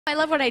I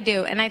love what I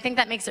do, and I think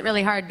that makes it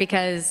really hard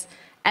because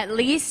at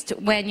least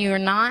when you're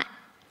not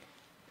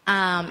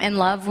in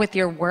love with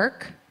your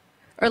work,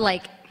 or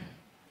like,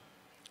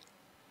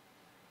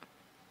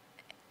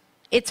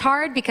 it's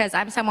hard because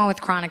I'm someone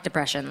with chronic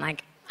depression.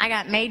 Like, I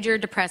got major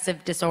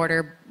depressive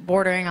disorder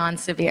bordering on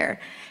severe,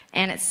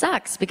 and it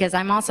sucks because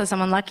I'm also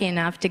someone lucky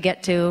enough to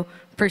get to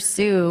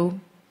pursue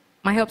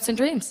my hopes and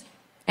dreams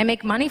and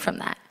make money from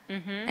that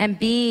and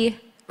be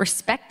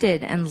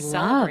respected and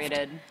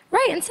celebrated. Loved.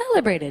 Right, and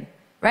celebrated.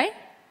 Right?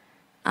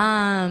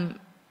 And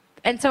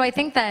so I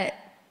think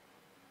that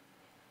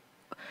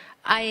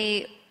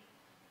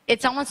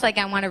it's almost like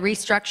I want to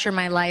restructure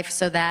my life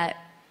so that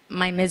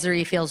my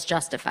misery feels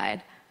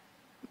justified.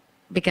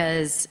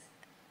 Because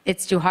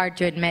it's too hard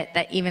to admit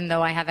that even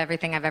though I have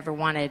everything I've ever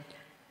wanted,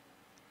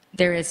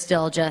 there is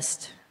still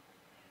just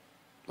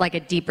like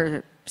a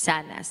deeper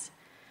sadness.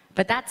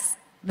 But that's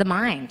the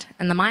mind,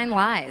 and the mind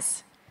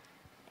lies.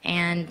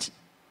 And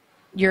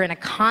you're in a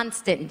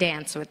constant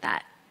dance with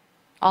that.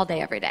 All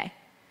day, every day.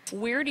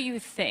 Where do you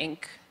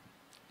think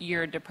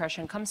your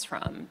depression comes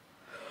from?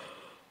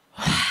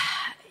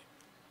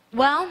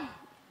 Well,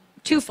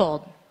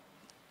 twofold,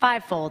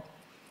 fivefold.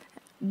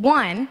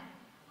 One,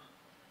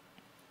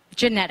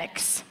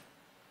 genetics.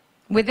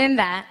 Within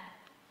that,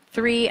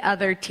 3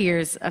 other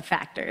tiers of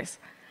factors.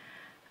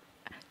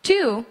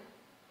 2,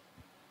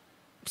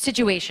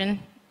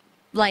 situation.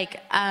 Like,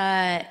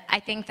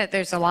 I think that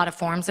there's a lot of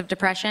forms of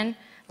depression.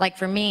 Like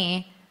for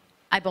me,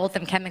 I both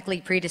am chemically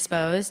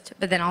predisposed,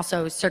 but then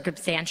also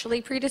circumstantially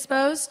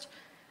predisposed.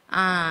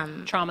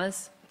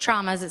 Traumas,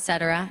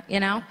 etc., you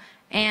know?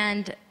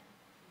 And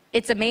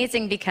it's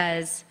amazing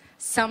because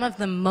some of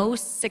the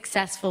most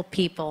successful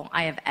people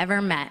I have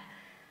ever met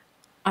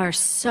are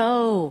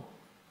so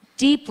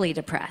deeply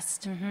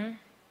depressed.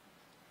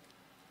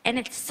 And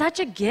it's such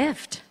a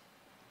gift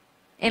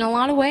in a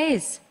lot of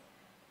ways.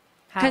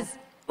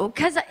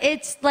 Because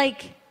it's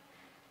like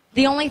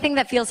the only thing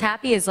that feels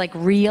happy is like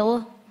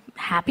real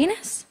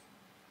happiness.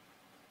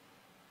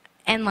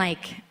 And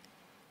like,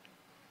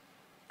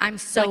 I'm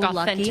so like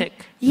lucky.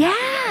 Authentic. Yeah.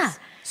 Happiness.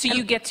 So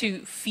you get to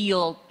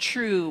feel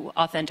true,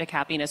 authentic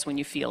happiness when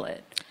you feel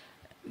it.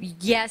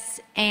 Yes,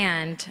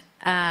 and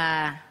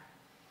that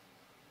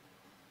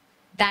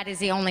is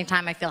the only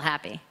time I feel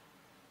happy.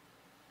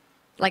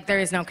 Like there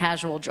is no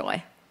casual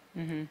joy.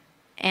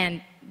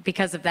 And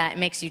because of that, it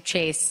makes you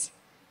chase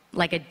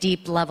like a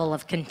deep level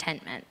of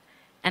contentment.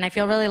 And I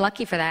feel really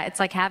lucky for that. It's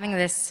like having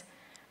this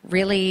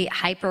really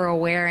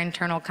hyper-aware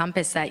internal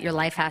compass that your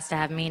life has to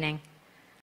have meaning.